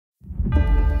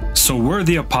So were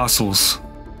the apostles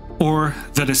or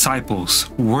the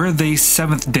disciples, were they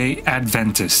Seventh-day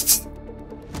Adventists?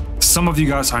 Some of you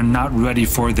guys are not ready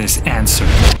for this answer.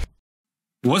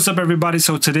 What's up, everybody?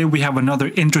 So today we have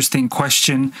another interesting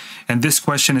question, and this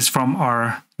question is from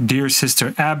our dear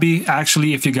sister Abby.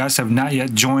 Actually, if you guys have not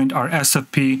yet joined our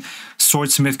SFP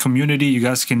Swordsmith community, you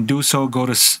guys can do so. Go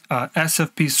to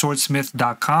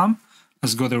sfpswordsmith.com.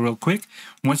 Let's go there real quick.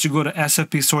 Once you go to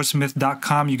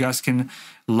sfpswordsmith.com, you guys can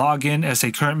log in as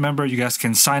a current member. You guys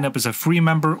can sign up as a free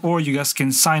member, or you guys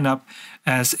can sign up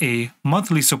as a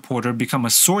monthly supporter, become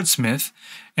a swordsmith,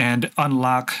 and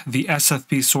unlock the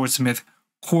SFP Swordsmith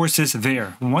courses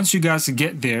there. Once you guys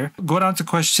get there, go down to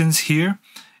questions here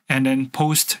and then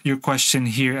post your question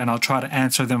here, and I'll try to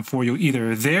answer them for you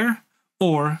either there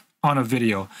or on a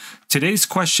video. Today's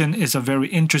question is a very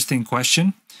interesting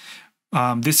question.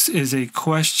 This is a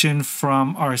question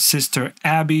from our sister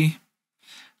Abby.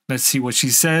 Let's see what she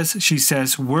says. She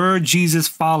says, were Jesus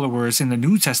followers in the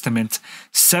New Testament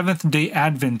Seventh-day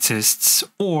Adventists,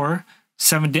 or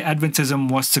Seventh-day Adventism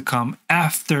was to come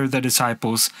after the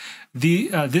disciples?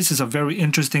 This is a very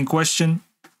interesting question,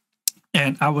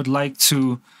 and I would like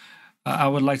to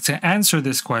answer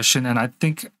this question, and I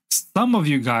think some of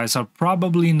you guys are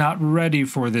probably not ready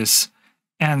for this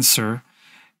answer.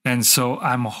 And so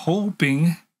I'm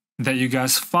hoping that you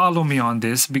guys follow me on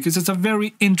this, because it's a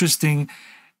very interesting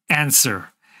answer.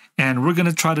 And we're going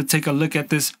to try to take a look at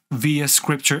this via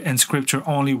scripture and scripture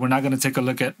only. We're not going to take a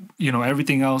look at,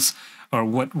 everything else or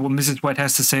what Mrs. White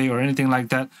has to say or anything like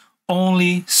that.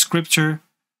 Only scripture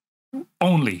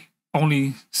only.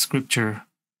 Only scripture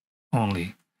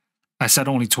only. I said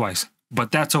only twice,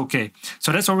 but that's okay.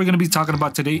 So that's what we're going to be talking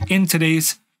about today in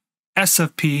today's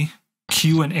SFP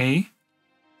Q&A.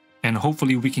 And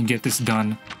hopefully we can get this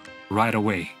done right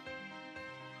away,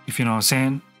 if you know what I'm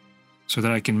saying, so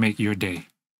that I can make your day.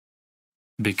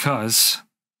 Because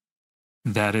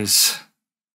that is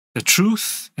the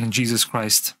truth, and Jesus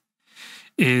Christ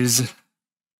is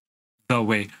the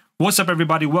way. What's up,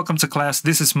 everybody? Welcome to class.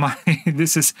 My name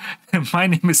is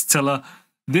Tila.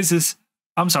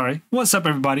 What's up,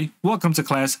 everybody? Welcome to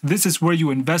class. This is where you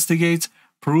investigate,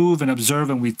 prove, and observe,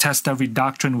 and we test every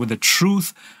doctrine with the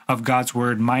truth of God's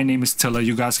word. My name is Tila.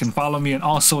 You guys can follow me on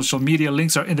all social media.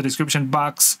 Links are in the description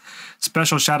box.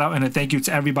 Special shout out and a thank you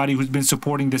to everybody who's been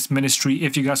supporting this ministry.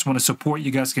 If you guys want to support, you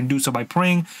guys can do so by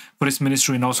praying for this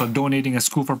ministry and also donating at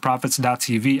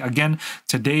schoolforprophets.tv. Again,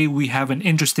 today we have an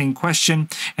interesting question,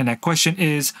 and that question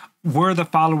is, were the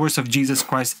followers of Jesus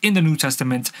Christ in the New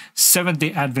Testament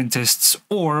Seventh-day Adventists,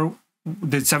 or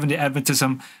did Seventh-day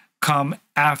Adventism come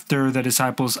after the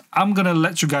disciples? I'm going to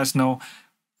let you guys know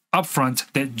up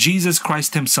front that Jesus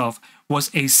Christ himself was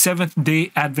a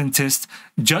Seventh-day Adventist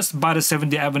just by the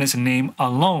Seventh-day Adventist name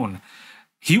alone.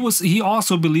 He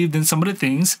also believed in some of the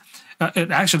things,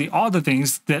 actually all the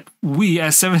things that we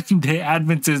as Seventh-day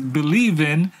Adventists believe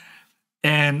in.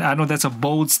 And I know that's a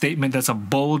bold statement. That's a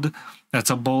bold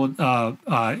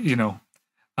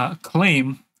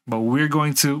claim, but we're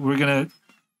going to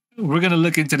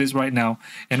look into this right now,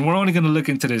 and we're only going to look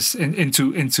into this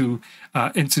into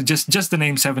just the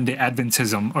name Seventh-day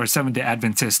Adventism or Seventh-day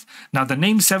Adventist. Now, the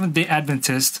name Seventh-day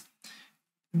Adventist,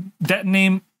 that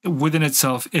name within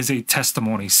itself is a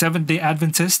testimony. Seventh-day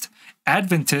Adventist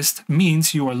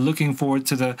means you are looking forward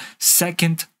to the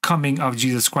second coming of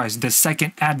Jesus Christ, the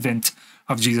second advent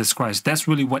of Jesus Christ. That's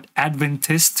really what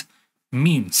Adventist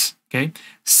means. Okay,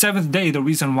 seventh day. The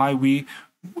reason why we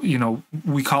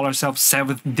call ourselves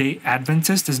Seventh-day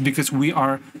Adventist is because we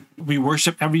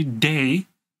worship every day,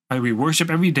 right? We worship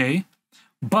every day,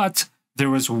 but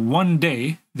there is one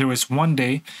day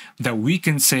that we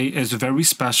can say is very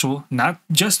special, not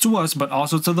just to us, but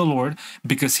also to the Lord,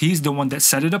 because he's the one that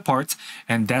set it apart,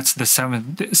 and that's the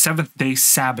seventh day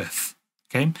Sabbath.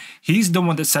 Okay, he's the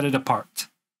one that set it apart.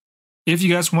 If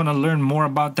you guys want to learn more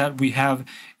about that, we have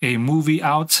a movie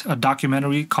out, a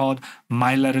documentary called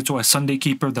My Letter to a Sunday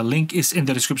Keeper. The link is in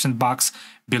the description box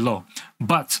below.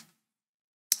 But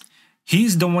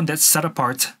he's the one that set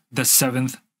apart the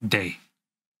seventh day.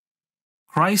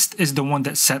 Christ is the one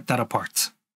that set that apart.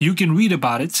 You can read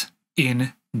about it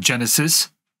in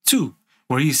Genesis 2,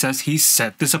 where he says he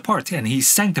set this apart and he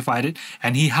sanctified it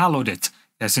and he hallowed it.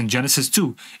 That's in Genesis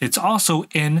 2. It's also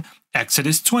in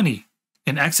Exodus 20.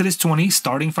 In Exodus 20,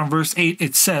 starting from verse 8,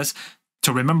 it says,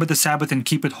 to remember the Sabbath and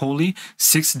keep it holy,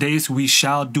 6 days we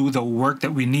shall do the work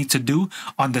that we need to do.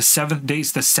 On the seventh day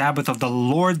is the Sabbath of the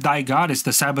Lord thy God. It's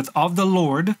the Sabbath of the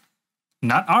Lord,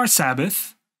 not our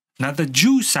Sabbath, not the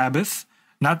Jew Sabbath,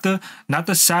 not the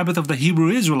Sabbath of the Hebrew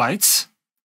Israelites,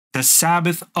 the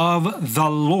Sabbath of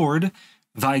the Lord,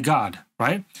 thy God,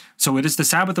 right? So it is the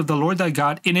Sabbath of the Lord thy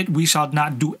God. In it we shall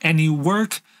not do any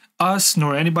work, us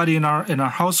nor anybody in our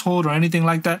household or anything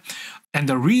like that. And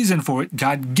the reason for it,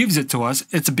 God gives it to us.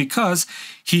 It's because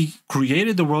he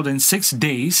created the world in 6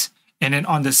 days, and then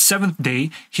on the seventh day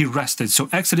he rested. So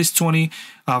Exodus 20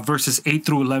 verses 8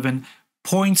 through 11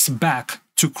 points back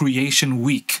to creation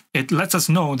week. It lets us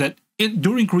know that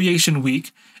during creation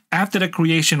week, after the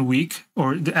creation week,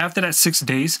 or after that 6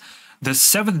 days, the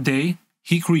seventh day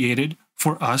he created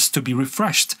for us to be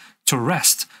refreshed, to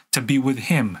rest, to be with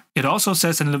him. It also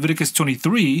says in Leviticus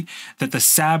 23 that the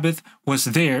Sabbath was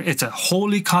there. It's a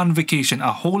holy convocation,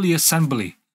 a holy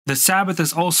assembly. The Sabbath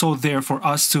is also there for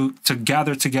us to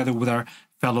gather together with our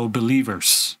fellow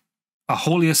believers. A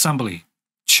holy assembly,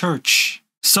 church.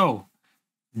 So,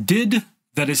 did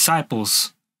the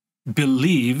disciples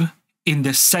believe in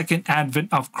the second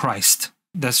advent of Christ?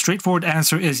 The straightforward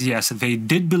answer is yes. They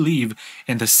did believe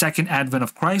in the second advent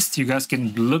of Christ. You guys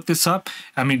can look this up.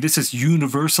 I mean, this is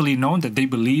universally known that they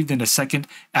believed in the second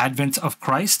advent of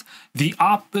Christ. The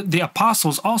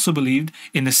apostles also believed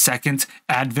in the second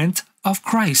advent of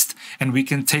Christ. And we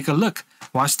can take a look.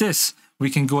 Watch this. We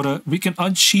can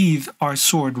unsheath our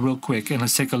sword real quick and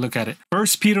let's take a look at it. 1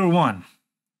 Peter 1,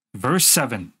 verse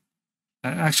 7.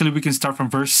 Actually, we can start from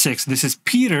verse 6. This is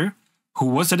Peter, who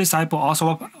was a disciple,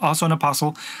 also an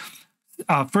apostle.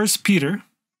 1 Peter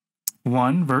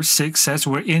 1 verse 6 says,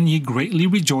 wherein ye greatly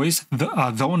rejoice,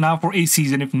 though now for a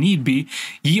season, if need be,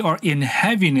 ye are in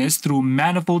heaviness through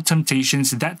manifold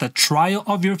temptations, that the trial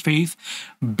of your faith,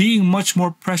 being much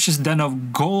more precious than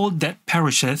of gold that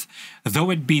perisheth,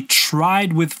 though it be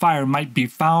tried with fire, might be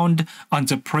found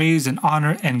unto praise and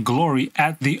honor and glory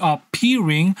at the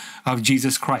appearing of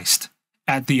Jesus Christ.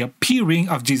 At the appearing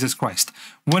of Jesus Christ.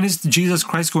 When is Jesus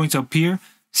Christ going to appear?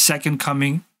 Second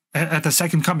coming, at the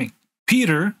second coming.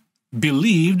 Peter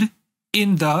believed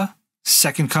in the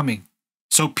second coming.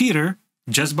 So Peter,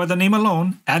 just by the name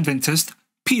alone, Adventist,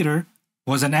 Peter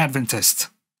was an Adventist.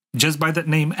 Just by that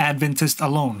name, Adventist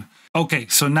alone. Okay,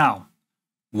 so now,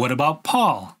 what about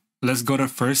Paul? Let's go to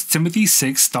 1 Timothy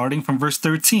 6, starting from verse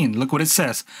 13. Look what it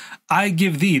says. I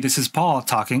give thee, this is Paul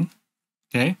talking,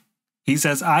 okay? He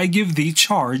says, I give thee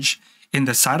charge in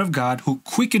the sight of God, who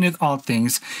quickeneth all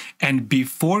things, and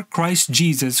before Christ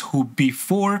Jesus, who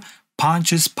before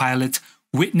Pontius Pilate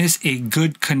witnessed a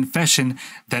good confession,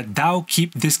 that thou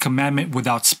keep this commandment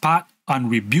without spot,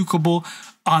 unrebukable,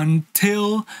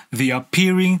 until the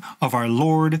appearing of our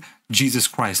Lord Jesus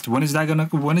Christ. When is that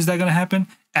gonna happen?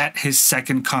 At his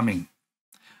second coming.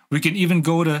 We can even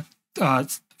go to 1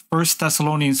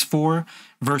 Thessalonians 4,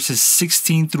 verses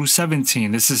 16 through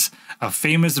 17. This is a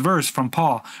famous verse from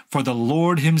Paul. For the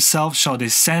Lord himself shall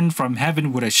descend from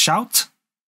heaven with a shout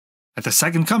at the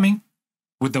second coming,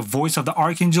 with the voice of the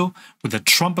archangel, with the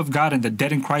trump of God, and the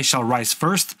dead in Christ shall rise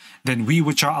first. Then we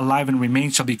which are alive and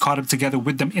remain shall be caught up together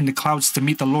with them in the clouds to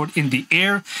meet the Lord in the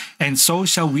air, and so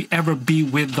shall we ever be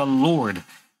with the Lord.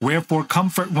 Wherefore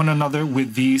comfort one another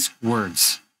with these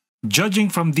words. Judging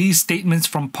from these statements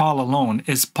from Paul alone,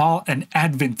 is Paul an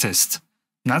Adventist?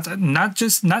 Not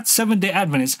Seventh-day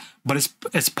Adventist, but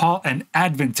is Paul an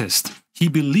Adventist? He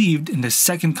believed in the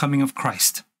second coming of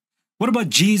Christ. What about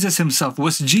Jesus himself?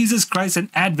 Was Jesus Christ an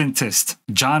Adventist?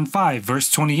 John 5,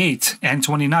 verse 28 and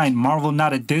 29. Marvel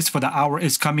not at this, for the hour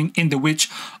is coming in the which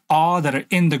all that are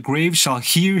in the grave shall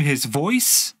hear his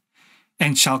voice,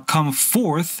 and shall come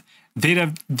forth, they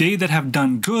that have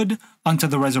done good unto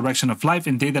the resurrection of life,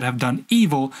 and they that have done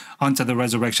evil unto the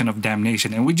resurrection of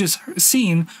damnation. And we just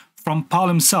seen from Paul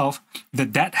himself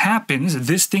that happens,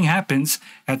 this thing happens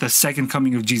at the second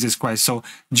coming of Jesus Christ. So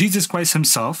Jesus Christ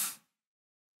himself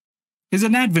is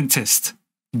an Adventist,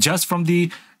 just from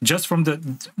the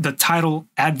title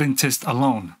Adventist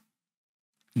alone.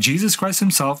 Jesus Christ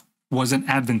himself was an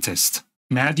Adventist.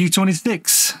 Matthew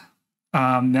 26.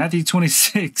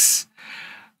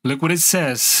 Look what it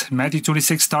says. Matthew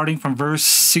 26, starting from verse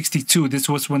 62. This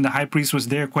was when the high priest was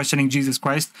there questioning Jesus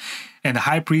Christ. And the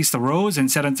high priest arose and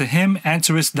said unto him,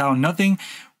 Answerest thou nothing?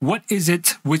 What is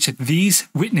it which these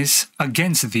witness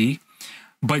against thee?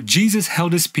 But Jesus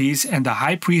held his peace, and the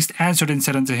high priest answered and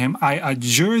said unto him, I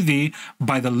adjure thee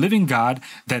by the living God,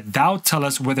 that thou tell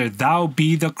us whether thou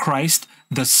be the Christ,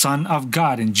 the Son of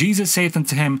God. And Jesus saith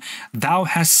unto him, Thou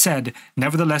hast said,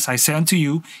 nevertheless I say unto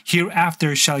you,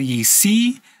 hereafter shall ye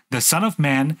see the Son of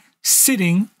Man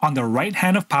sitting on the right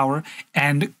hand of power,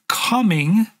 and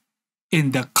coming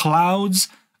in the clouds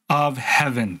of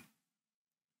heaven.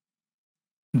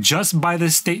 Just by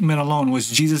this statement alone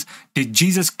did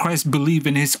Jesus Christ believe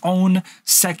in his own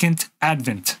second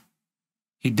advent?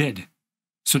 He did.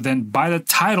 So then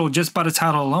just by the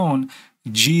title alone,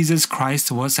 Jesus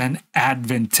Christ was an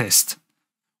Adventist.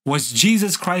 Was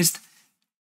Jesus Christ,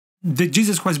 did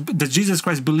Jesus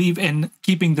Christ believe in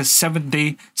keeping the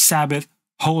seventh-day Sabbath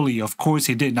holy? Of course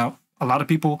he did. Now, a lot of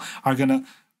people are going to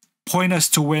point us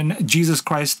to when Jesus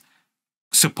Christ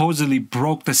supposedly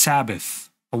broke the Sabbath.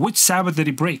 Which Sabbath did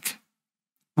he break?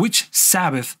 Which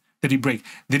Sabbath did he break?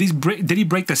 Did he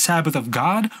break the Sabbath of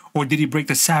God, or did he break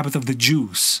the Sabbath of the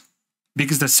Jews?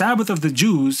 Because the Sabbath of the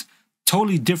Jews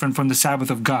totally different from the Sabbath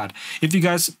of God. If you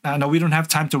guys, I know we don't have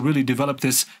time to really develop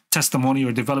this testimony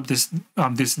or develop this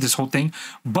this whole thing,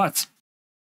 but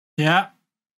yeah,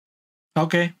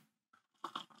 okay.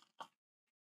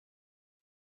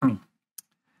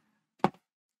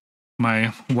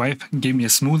 My wife gave me a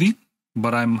smoothie,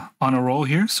 but I'm on a roll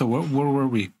here. So where were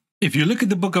we? If you look at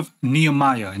the book of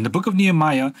Nehemiah, in the book of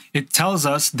Nehemiah, it tells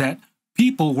us that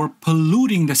people were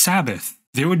polluting the Sabbath.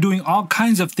 They were doing all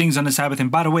kinds of things on the Sabbath. And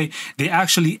by the way, they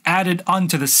actually added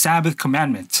onto the Sabbath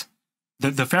commandment.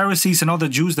 The Pharisees and all the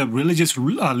Jews, the religious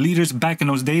leaders back in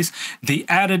those days, they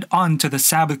added on to the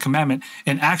Sabbath commandment.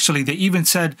 And actually, they even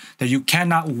said that you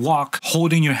cannot walk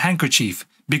holding your handkerchief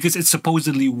because it's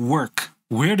supposedly work.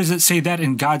 Where does it say that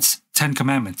in God's 10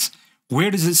 commandments?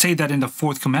 Where does it say that in the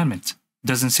 4th commandment?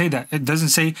 Doesn't say that. It doesn't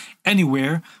say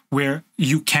anywhere where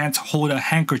you can't hold a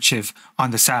handkerchief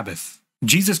on the Sabbath.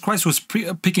 Jesus Christ was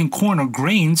picking corn or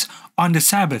grains on the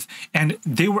Sabbath, and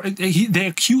they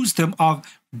accused them of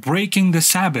breaking the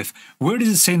Sabbath. Where does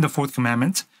it say in the 4th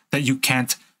commandment that you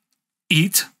can't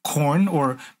eat corn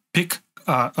or pick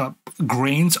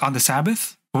grains on the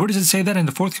Sabbath? Where does it say that in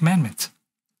the 4th commandment?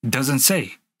 Doesn't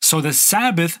say. So the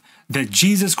Sabbath that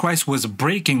Jesus Christ was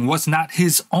breaking was not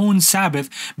his own Sabbath,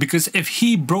 because if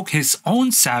he broke his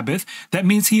own Sabbath, that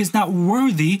means he is not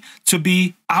worthy to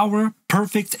be our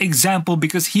perfect example,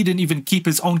 because he didn't even keep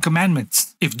his own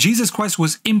commandments. If Jesus Christ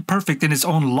was imperfect in his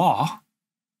own law,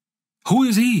 who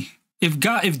is he? If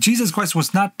Jesus Christ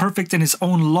was not perfect in his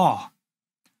own law,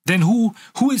 then who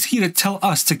is he to tell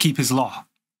us to keep his law?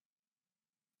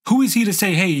 Who is he to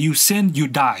say, hey, you sinned, you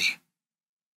die?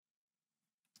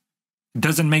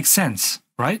 Doesn't make sense,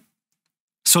 right?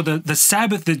 So the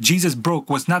Sabbath that Jesus broke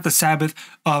was not the Sabbath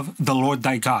of the Lord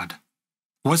thy God.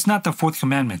 Was not the 4th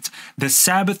commandment. The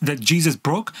Sabbath that Jesus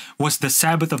broke was the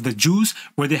Sabbath of the Jews,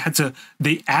 where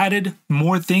they added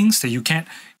more things that you can't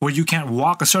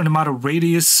walk a certain amount of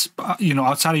radius,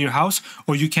 outside of your house,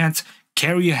 or you can't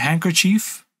carry a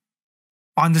handkerchief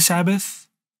on the Sabbath,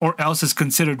 or else it's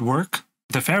considered work.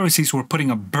 The Pharisees were putting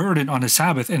a burden on the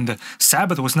Sabbath, and the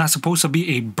Sabbath was not supposed to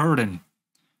be a burden.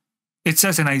 It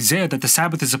says in Isaiah that the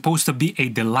Sabbath is supposed to be a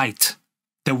delight,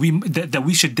 that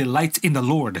we should delight in the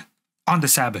Lord on the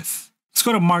Sabbath. Let's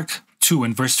go to Mark 2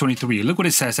 and verse 23. Look what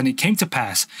it says. And it came to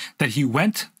pass that he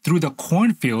went through the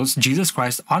cornfields, Jesus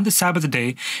Christ, on the Sabbath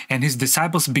day, and his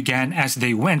disciples began as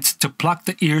they went to pluck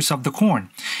the ears of the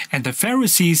corn. And the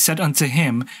Pharisees said unto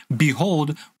him,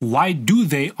 behold, why do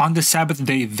they on the Sabbath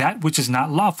day that which is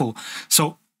not lawful?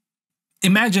 So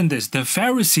imagine this. The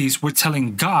Pharisees were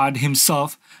telling God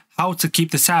himself how to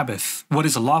keep the Sabbath, what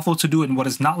is lawful to do and what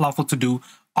is not lawful to do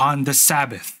on the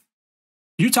Sabbath.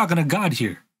 You're talking to God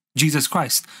here, Jesus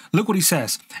Christ. Look what he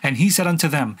says. And he said unto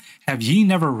them, have ye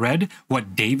never read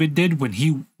what David did when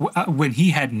he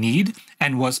had need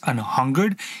and was an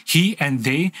hungered, he and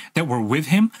they that were with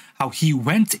him, how he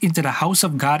went into the house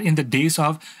of God in the days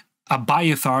of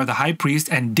Abiathar the high priest,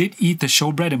 and did eat the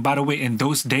showbread. And by the way, in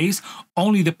those days,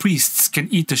 only the priests can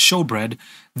eat the showbread.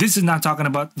 This is not talking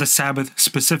about the Sabbath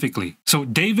specifically. So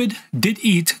David did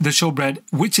eat the showbread,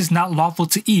 which is not lawful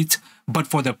to eat, but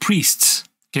for the priests.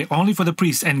 Okay, only for the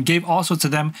priests, and gave also to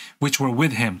them which were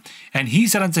with him. And he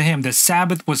said unto him, the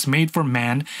Sabbath was made for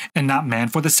man, and not man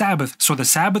for the Sabbath. So the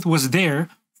Sabbath was there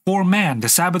for man. The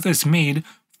Sabbath is made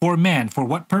for man. For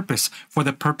what purpose? For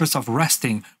the purpose of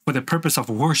resting, for the purpose of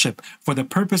worship, for the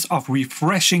purpose of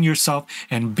refreshing yourself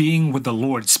and being with the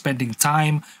Lord, spending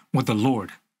time with the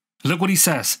Lord. Look what he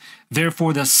says.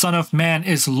 Therefore, the Son of Man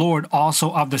is Lord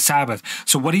also of the Sabbath.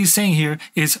 So what he's saying here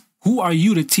is, who are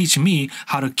you to teach me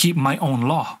how to keep my own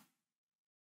law?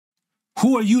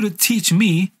 Who are you to teach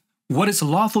me what is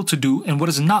lawful to do and what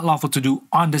is not lawful to do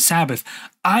on the Sabbath?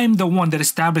 I'm the one that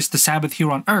established the Sabbath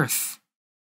here on earth.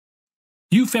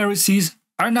 You Pharisees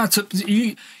are not,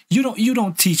 you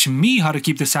don't teach me how to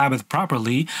keep the Sabbath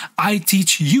properly. I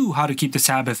teach you how to keep the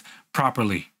Sabbath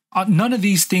properly. None of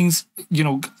these things,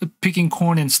 picking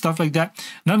corn and stuff like that,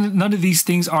 none of these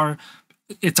things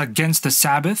it's against the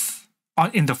Sabbath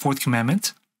in the 4th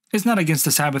commandment. It's not against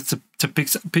the Sabbath to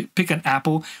pick an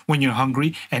apple when you're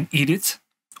hungry and eat it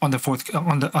on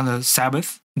the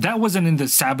Sabbath. That wasn't in the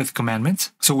Sabbath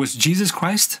commandment. So was Jesus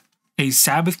Christ a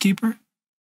Sabbath keeper?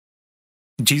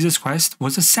 Jesus Christ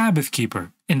was a Sabbath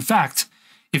keeper. In fact,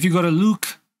 if you go to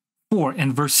Luke 4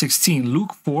 and verse 16,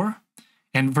 Luke 4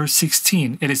 and verse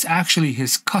 16, it is actually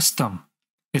his custom.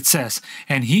 It says,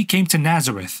 "And he came to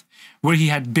Nazareth, where he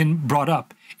had been brought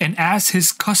up. And as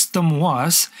his custom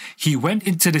was, he went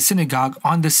into the synagogue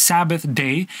on the Sabbath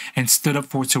day and stood up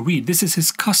for to read." This is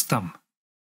his custom.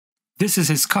 This is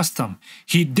his custom.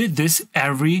 He did this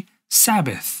every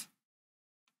Sabbath.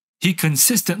 He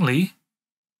consistently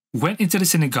went into the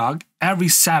synagogue every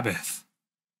Sabbath.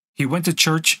 He went to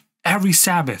church every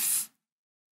Sabbath.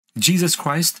 Jesus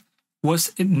Christ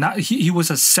was not, he was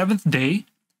a Seventh-day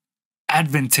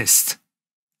Adventist.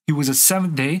 He was a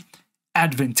Seventh-day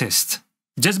Adventist.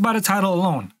 Just by the title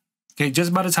alone. Okay,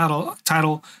 just by the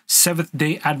title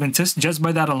Seventh-day Adventist, just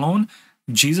by that alone,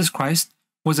 Jesus Christ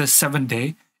was a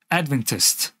Seventh-day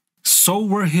Adventist. So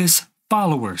were his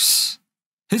followers.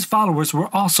 His followers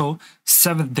were also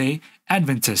Seventh-day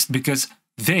Adventists because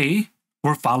they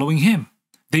were following him.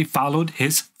 They followed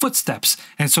his footsteps.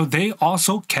 And so they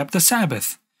also kept the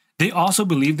Sabbath. They also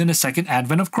believed in the second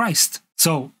advent of Christ.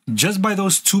 So just by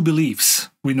those two beliefs,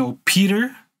 we know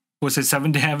Peter was a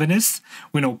Seventh-day Adventist.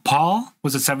 We know Paul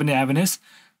was a Seventh-day Adventist.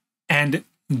 And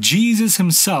Jesus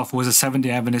himself was a Seventh-day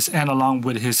Adventist, and along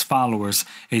with his followers,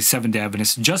 a Seventh-day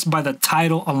Adventist, just by the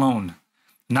title alone.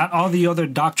 Not all the other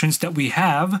doctrines that we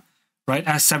have, right,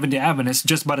 as Seventh-day Adventists,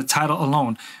 just by the title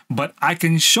alone. But I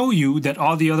can show you that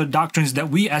all the other doctrines that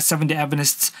we as Seventh-day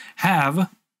Adventists have,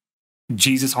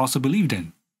 Jesus also believed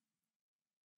in.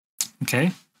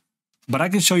 Okay? But I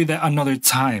can show you that another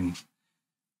time.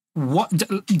 Let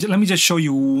me just show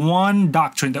you one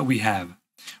doctrine that we have.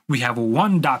 We have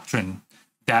one doctrine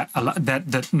that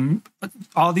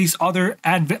all these other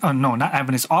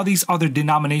all these other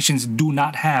denominations do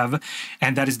not have,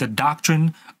 and that is the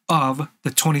doctrine of the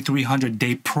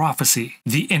 2300-day prophecy,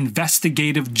 the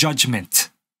investigative judgment.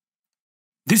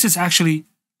 This is actually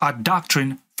a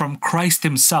doctrine from Christ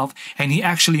himself, and he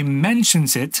actually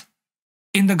mentions it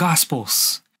in the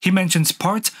Gospels. He mentions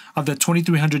part of the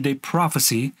 2300-day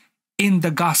prophecy in the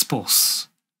Gospels.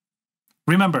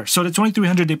 Remember, so the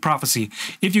 2300-day prophecy,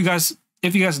 if you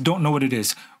guys don't know what it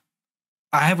is,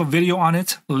 I have a video on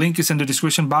it. Link is in the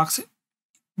description box.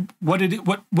 What it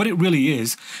really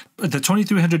is, the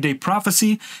 2300-day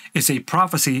prophecy is a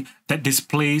prophecy that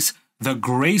displays the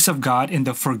grace of God and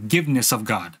the forgiveness of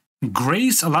God.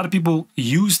 Grace, a lot of people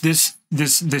use this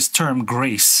term,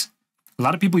 grace. A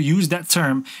lot of people use that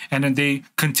term and then they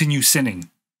continue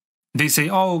sinning. They say,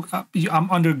 "Oh,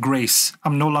 I'm under grace.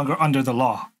 I'm no longer under the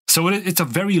law." So it's a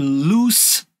very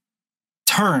loose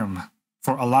term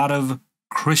for a lot of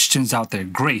Christians out there.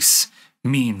 Grace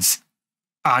means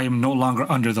I am no longer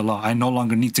under the law. I no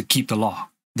longer need to keep the law.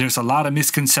 There's a lot of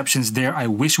misconceptions there. I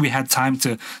wish we had time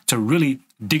to really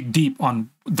dig deep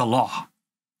on the law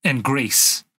and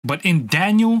grace. But in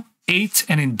Daniel 8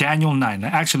 and in Daniel 9,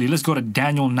 actually, let's go to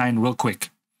Daniel 9 real quick.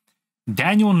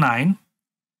 Daniel 9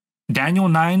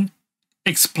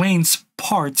 explains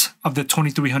part of the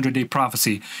 2300-day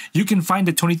prophecy. You can find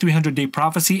the 2300-day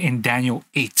prophecy in Daniel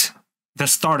 8, the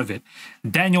start of it.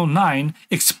 Daniel 9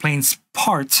 explains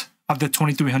part of the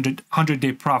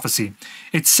 2300-day prophecy.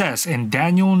 It says in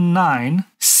Daniel 9,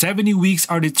 70 weeks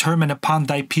are determined upon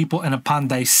thy people and upon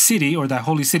thy city or thy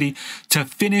holy city to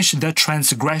finish the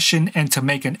transgression and to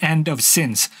make an end of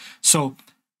sins. So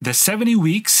the 70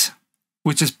 weeks,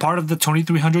 which is part of the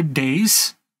 2300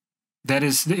 days,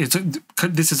 this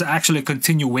is actually a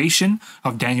continuation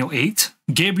of Daniel 8.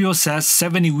 Gabriel says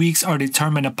 70 weeks are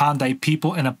determined upon thy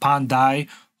people and upon thy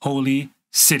holy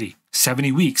city.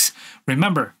 70 weeks.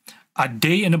 Remember, a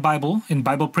day in the Bible, in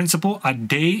Bible principle, a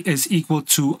day is equal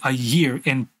to a year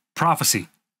in prophecy.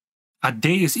 A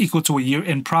day is equal to a year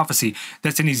in prophecy.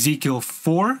 That's in Ezekiel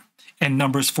 4 and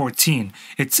Numbers 14.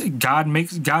 It's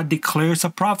God declares a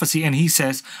prophecy and he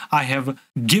says, "I have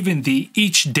given thee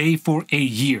each day for a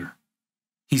year."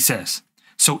 He says.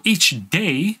 So each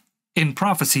day in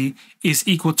prophecy is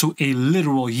equal to a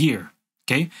literal year.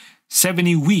 Okay?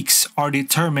 70 weeks are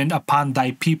determined upon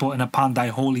thy people and upon thy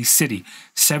holy city.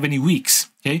 70 weeks.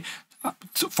 Okay?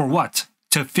 For what?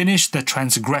 To finish the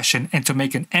transgression and to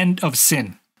make an end of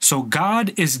sin. So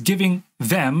God is giving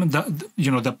them,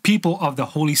 the people of the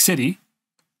holy city,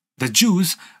 the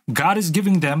Jews, God is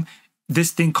giving them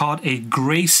this thing called a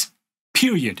grace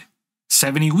period.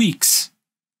 70 weeks.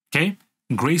 Okay?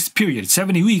 Grace period.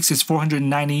 70 weeks is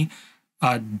 490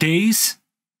 days,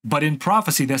 but in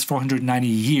prophecy, that's 490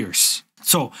 years.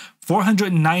 So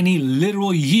 490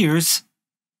 literal years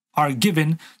are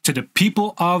given to the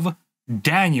people of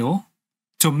Daniel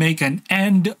to make an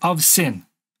end of sin.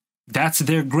 That's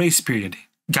their grace period.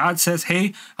 God says,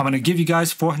 hey, I'm going to give you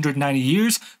guys 490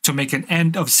 years to make an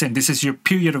end of sin. This is your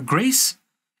period of grace.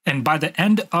 And by the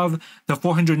end of the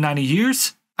 490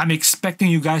 years, I'm expecting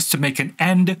you guys to make an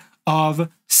end of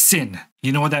sin.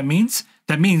 You know what that means?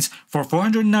 That means for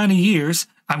 490 years,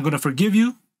 I'm going to forgive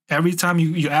you. Every time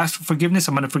you ask for forgiveness,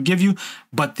 I'm going to forgive you.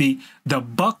 But the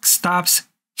buck stops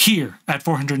here at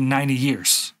 490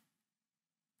 years.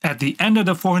 At the end of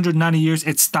the 490 years,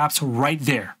 it stops right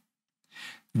there.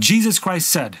 Jesus Christ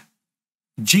said,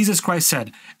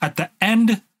 at the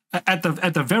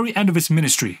very end of his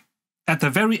ministry, at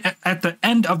the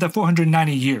end of the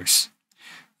 490 years,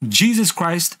 Jesus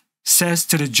Christ says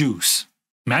to the Jews,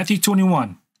 Matthew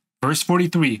 21, verse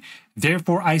 43,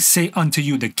 therefore I say unto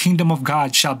you, the kingdom of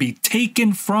God shall be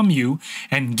taken from you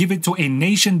and given to a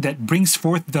nation that brings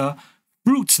forth the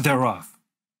fruits thereof.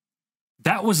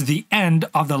 That was the end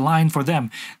of the line for them.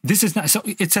 This is not, so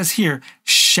it says here,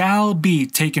 shall be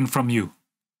taken from you.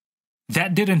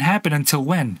 That didn't happen until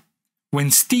when?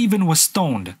 When Stephen was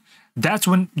stoned. That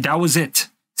was it.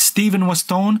 Stephen was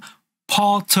stoned,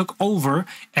 Paul took over,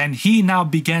 and he now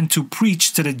began to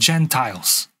preach to the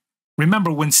Gentiles.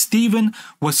 Remember, when Stephen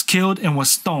was killed and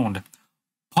was stoned,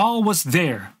 Paul was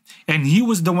there, and he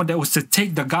was the one that was to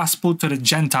take the gospel to the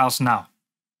Gentiles now.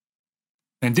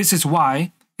 And this is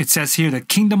why it says here, the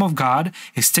kingdom of God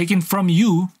is taken from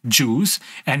you, Jews,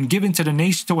 and given to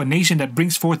a nation that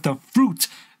brings forth the fruit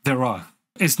thereof.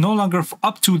 It's no longer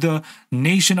up to the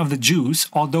nation of the Jews,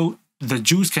 although the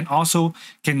Jews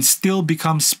can still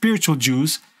become spiritual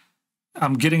Jews.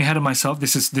 I'm getting ahead of myself.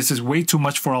 This is way too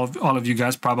much for all of you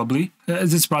guys, probably.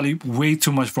 This is probably way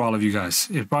too much for all of you guys.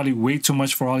 It's probably way too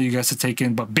much for all of you guys to take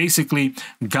in. But basically,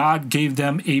 God gave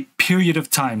them a period of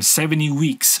time, 70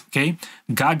 weeks, okay?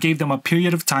 God gave them a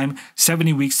period of time,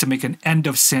 70 weeks to make an end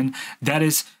of sin.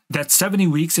 That 70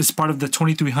 weeks is part of the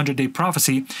 2300-day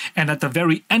prophecy. And at the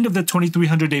very end of the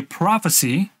 2300-day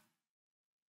prophecy,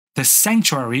 the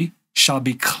sanctuary shall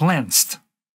be cleansed.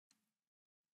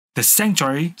 The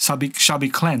sanctuary shall be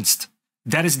cleansed.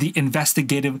 That is the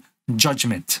investigative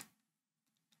judgment.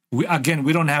 We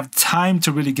don't have time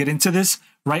to really get into this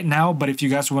right now, but if you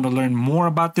guys want to learn more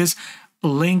about this,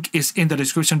 link is in the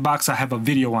description box. I have a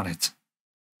video on it.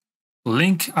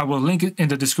 I will link it in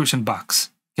the description box.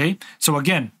 Okay, so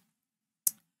again,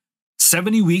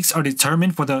 70 weeks are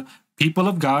determined for the people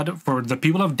of God, for the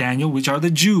people of Daniel, which are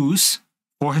the Jews,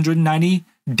 490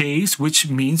 days, which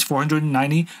means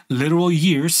 490 literal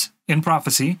years in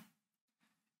prophecy.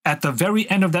 At the very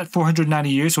end of that 490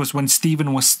 years was when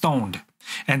Stephen was stoned.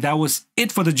 And that was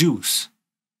it for the Jews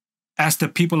as the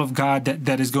people of God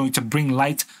that is going to bring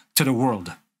light to the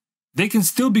world. They can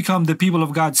still become the people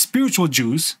of God, spiritual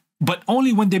Jews, but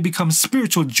only when they become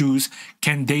spiritual Jews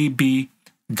can they be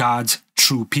God's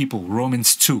true people.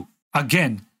 Romans 2.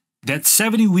 Again, that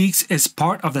 70 weeks is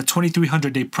part of the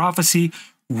 2300-day prophecy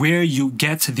where you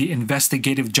get the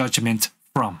investigative judgment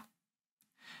from.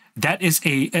 That is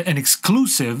an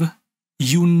exclusive,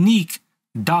 unique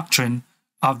doctrine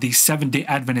of the Seventh-day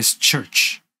Adventist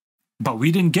Church. But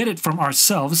we didn't get it from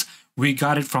ourselves, we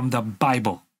got it from the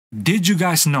Bible. Did you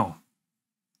guys know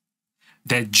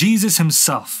that Jesus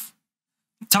himself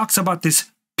talks about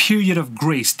this period of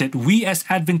grace that we as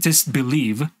Adventists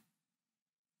believe?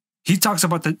 He talks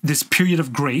about this period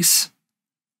of grace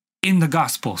in the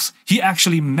Gospels. He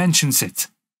actually mentions it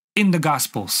in the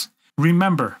Gospels.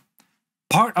 Remember,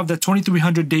 part of the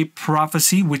 2300-day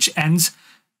prophecy, which ends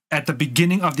at the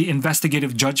beginning of the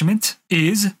investigative judgment,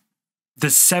 is the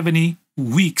 70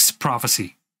 weeks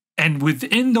prophecy. And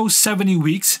within those 70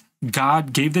 weeks,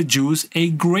 God gave the Jews a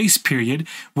grace period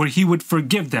where he would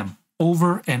forgive them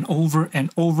over and over and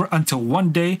over until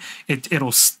one day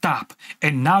it'll stop.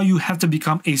 And now you have to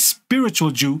become a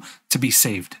spiritual Jew to be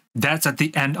saved. That's at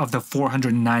the end of the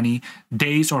 490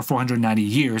 days or 490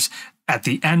 years, at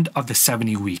the end of the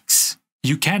 70 weeks.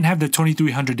 You can't have the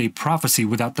 2300-day prophecy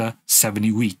without the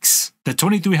 70 weeks. The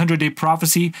 2300-day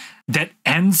prophecy that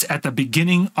ends at the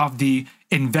beginning of the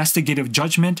investigative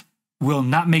judgment will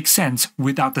not make sense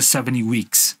without the 70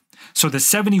 weeks. So the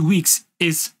 70 weeks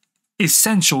is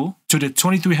essential to the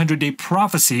 2300-day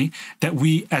prophecy that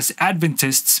we as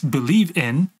Adventists believe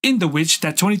in the which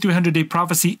that 2300-day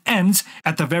prophecy ends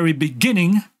at the very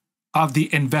beginning of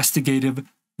the investigative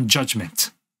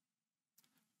judgment.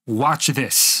 Watch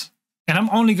this. And I'm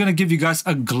only going to give you guys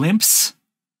a glimpse.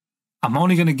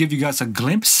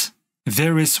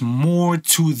 There is more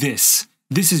to this.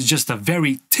 This is just the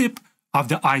very tip of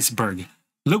the iceberg.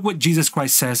 Look what Jesus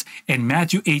Christ says in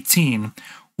Matthew 18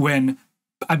 when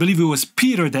I believe it was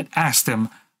Peter that asked him,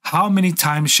 how many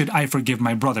times should I forgive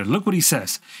my brother? Look what he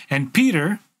says. And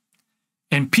Peter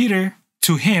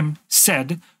to him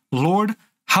said, Lord,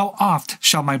 how oft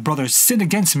shall my brother sin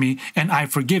against me, and I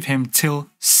forgive him till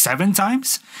 7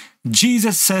 times?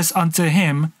 Jesus says unto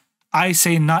him, I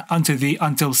say not unto thee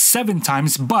until 7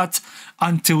 times, but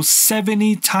until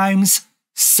 70 times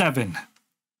 7.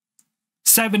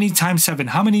 70 times 7.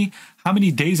 How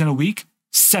many days in a week?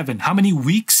 7. How many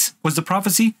weeks was the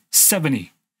prophecy?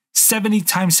 70. 70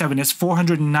 times 7, that's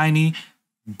 490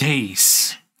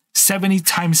 days. 70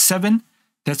 times 7,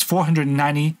 that's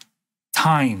 490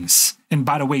 times. And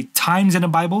by the way, times in the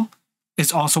Bible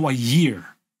is also a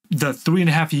year. The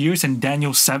 3.5 years in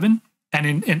Daniel 7,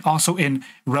 and also in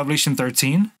Revelation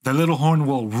 13, the little horn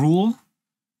will rule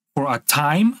for a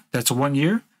time, that's 1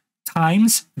 year,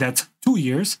 times, that's 2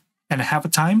 years, and a half a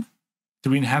time,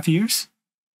 3.5 years.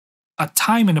 A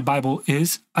time in the Bible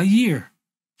is a year.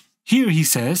 Here he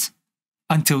says,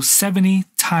 until 70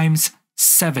 times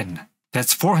 7,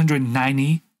 that's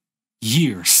 490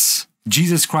 years.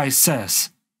 Jesus Christ says,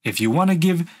 if you want to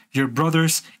give your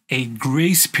brothers a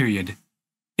grace period,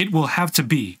 it will have to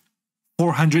be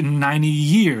 490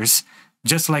 years,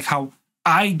 just like how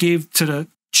I gave to the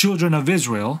children of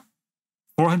Israel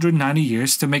 490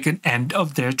 years to make an end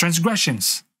of their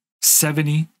transgressions.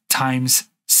 70 times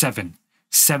 7.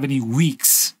 70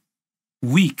 weeks.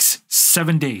 Weeks,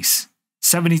 7 days.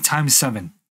 70 times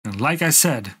 7. And like I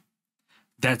said,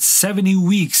 that 70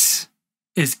 weeks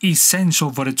is essential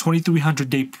for the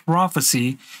 2300-day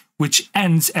prophecy, which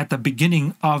ends at the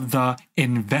beginning of the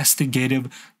investigative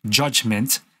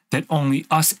judgment that only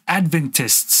us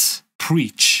Adventists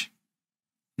preach.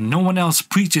 No one else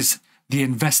preaches the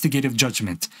investigative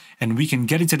judgment, and we can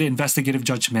get into the investigative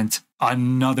judgment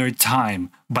another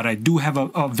time, but I do have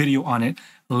a video on it.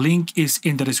 Link is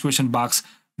in the description box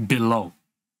below.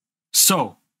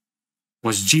 So,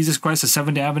 was Jesus Christ a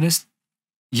Seventh-day Adventist?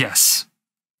 Yes.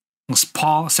 Was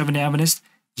Paul a Seventh-day Adventist?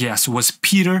 Yes. Was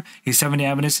Peter a Seventh-day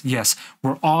Adventist? Yes.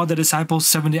 Were all the disciples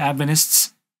Seventh-day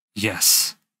Adventists?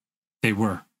 Yes, they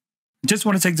were. Just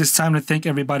want to take this time to thank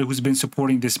everybody who's been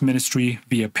supporting this ministry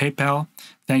via PayPal.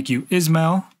 Thank you,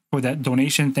 Ismail, for that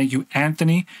donation. Thank you,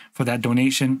 Anthony, for that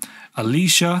donation.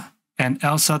 Alicia and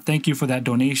Elsa, thank you for that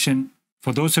donation.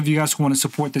 For those of you guys who want to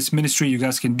support this ministry, you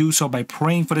guys can do so by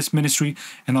praying for this ministry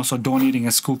and also donating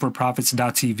at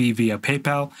schoolforprophets.tv via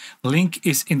PayPal. Link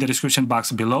is in the description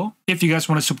box below. If you guys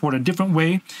want to support a different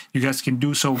way, you guys can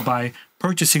do so by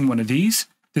purchasing one of these.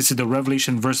 This is the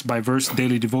Revelation verse-by-verse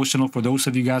daily devotional for those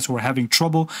of you guys who are having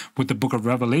trouble with the book of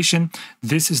Revelation.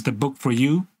 This is the book for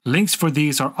you. Links for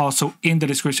these are also in the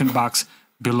description box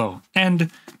below.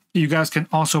 And you guys can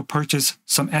also purchase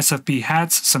some SFP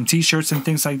hats, some t-shirts and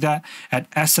things like that at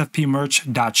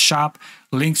sfpmerch.shop.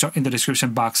 Links are in the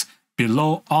description box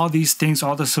below. All these things,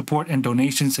 all the support and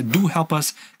donations do help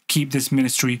us keep this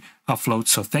ministry afloat.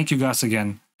 So thank you guys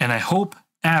again. And I hope,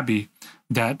 Abby,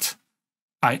 that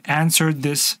I answered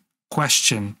this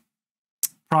question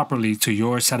properly to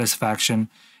your satisfaction.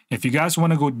 If you guys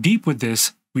want to go deep with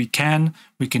this, we can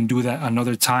do that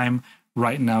another time.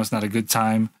 Right now is not a good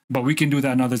time, but we can do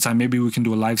that another time. Maybe we can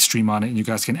do a live stream on it and you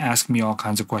guys can ask me all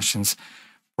kinds of questions.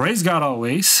 Praise God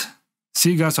always.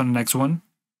 See you guys on the next one.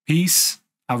 Peace.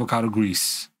 Avocado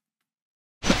grease.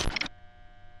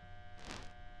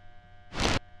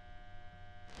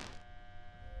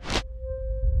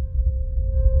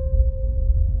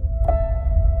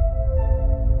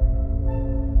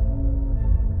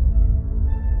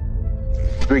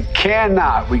 We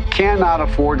cannot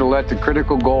afford to let the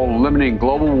critical goal of limiting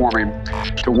global warming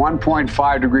to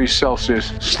 1.5 degrees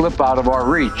Celsius slip out of our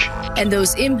reach. And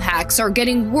those impacts are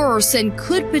getting worse and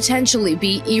could potentially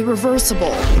be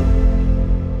irreversible.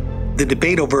 The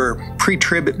debate over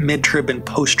pre-trib, mid-trib, and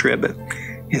post-trib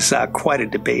is quite a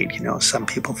debate. You know, some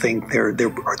people think they're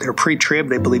pre-trib.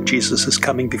 They believe Jesus is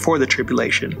coming before the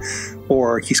tribulation,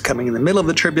 or he's coming in the middle of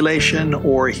the tribulation,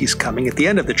 or he's coming at the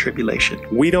end of the tribulation.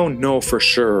 We don't know for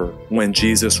sure when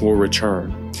Jesus will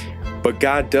return, but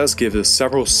God does give us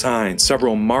several signs,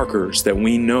 several markers that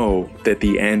we know that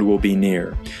the end will be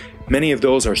near. Many of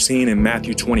those are seen in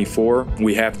Matthew 24.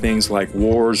 We have things like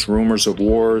wars, rumors of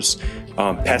wars,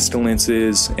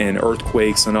 pestilences, and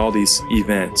earthquakes, and all these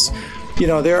events. You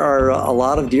know, there are a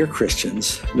lot of dear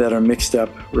Christians that are mixed up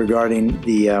regarding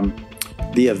the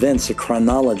events, the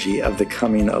chronology of the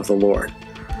coming of the Lord.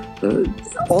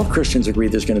 All Christians agree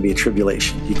there's going to be a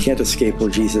tribulation. You can't escape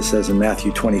what Jesus says in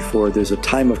Matthew 24. There's a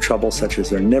time of trouble such as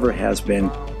there never has been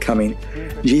coming.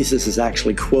 Jesus is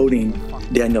actually quoting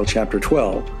Daniel chapter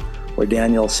 12, where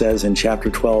Daniel says in chapter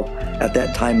 12, at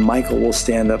that time Michael will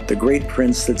stand up, the great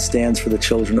prince that stands for the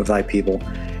children of thy people,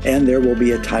 and there will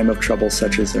be a time of trouble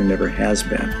such as there never has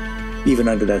been, even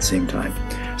unto that same time.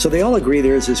 So they all agree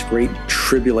there is this great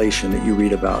tribulation that you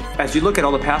read about. As you look at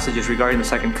all the passages regarding the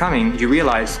second coming, you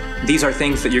realize these are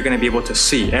things that you're going to be able to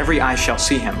see. Every eye shall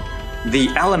see him. The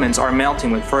elements are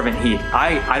melting with fervent heat.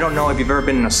 I don't know if you've ever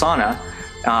been in a sauna.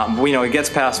 It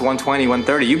gets past 120,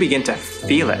 130, you begin to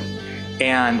feel it.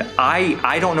 And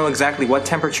I don't know exactly what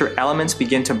temperature elements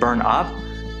begin to burn up,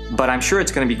 but I'm sure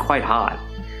it's going to be quite hot.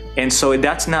 And so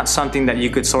that's not something that you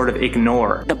could sort of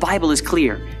ignore. The Bible is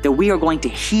clear that we are going to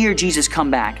hear Jesus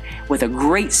come back with a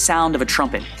great sound of a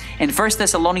trumpet. In 1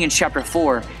 Thessalonians chapter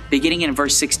 4, beginning in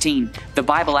verse 16, the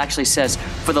Bible actually says,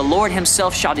 "For the Lord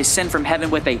himself shall descend from heaven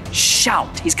with a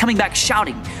shout." He's coming back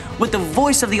shouting, "with the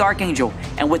voice of the archangel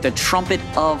and with the trumpet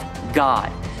of God."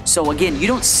 So again, you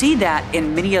don't see that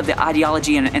in many of the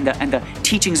ideology and the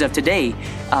teachings of today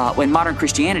in modern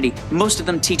Christianity. Most of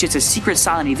them teach it's a secret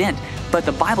silent event. But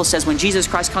the Bible says when Jesus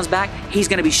Christ comes back, he's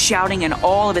going to be shouting in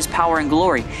all of his power and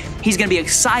glory. He's going to be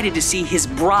excited to see his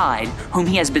bride, whom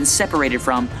he has been separated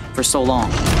from for so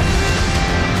long.